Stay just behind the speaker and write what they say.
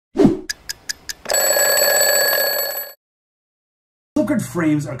Flipgrid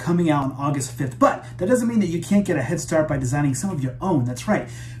frames are coming out on August 5th, but that doesn't mean that you can't get a head start by designing some of your own. That's right.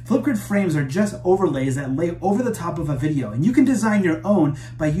 Flipgrid frames are just overlays that lay over the top of a video, and you can design your own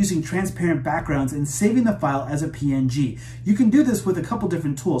by using transparent backgrounds and saving the file as a PNG. You can do this with a couple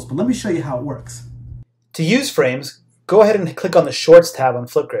different tools, but let me show you how it works. To use frames, go ahead and click on the Shorts tab on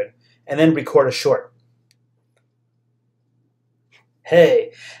Flipgrid, and then record a short.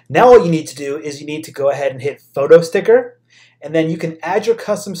 Hey, now all you need to do is you need to go ahead and hit Photo Sticker, and then you can add your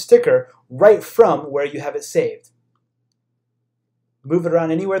custom sticker right from where you have it saved. Move it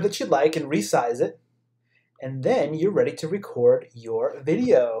around anywhere that you'd like and resize it, and then you're ready to record your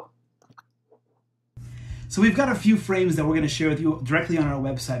video. So we've got a few frames that we're going to share with you directly on our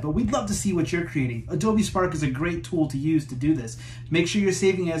website, but we'd love to see what you're creating. Adobe Spark is a great tool to use to do this. Make sure you're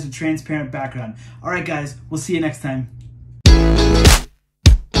saving it as a transparent background. All right, guys, we'll see you next time.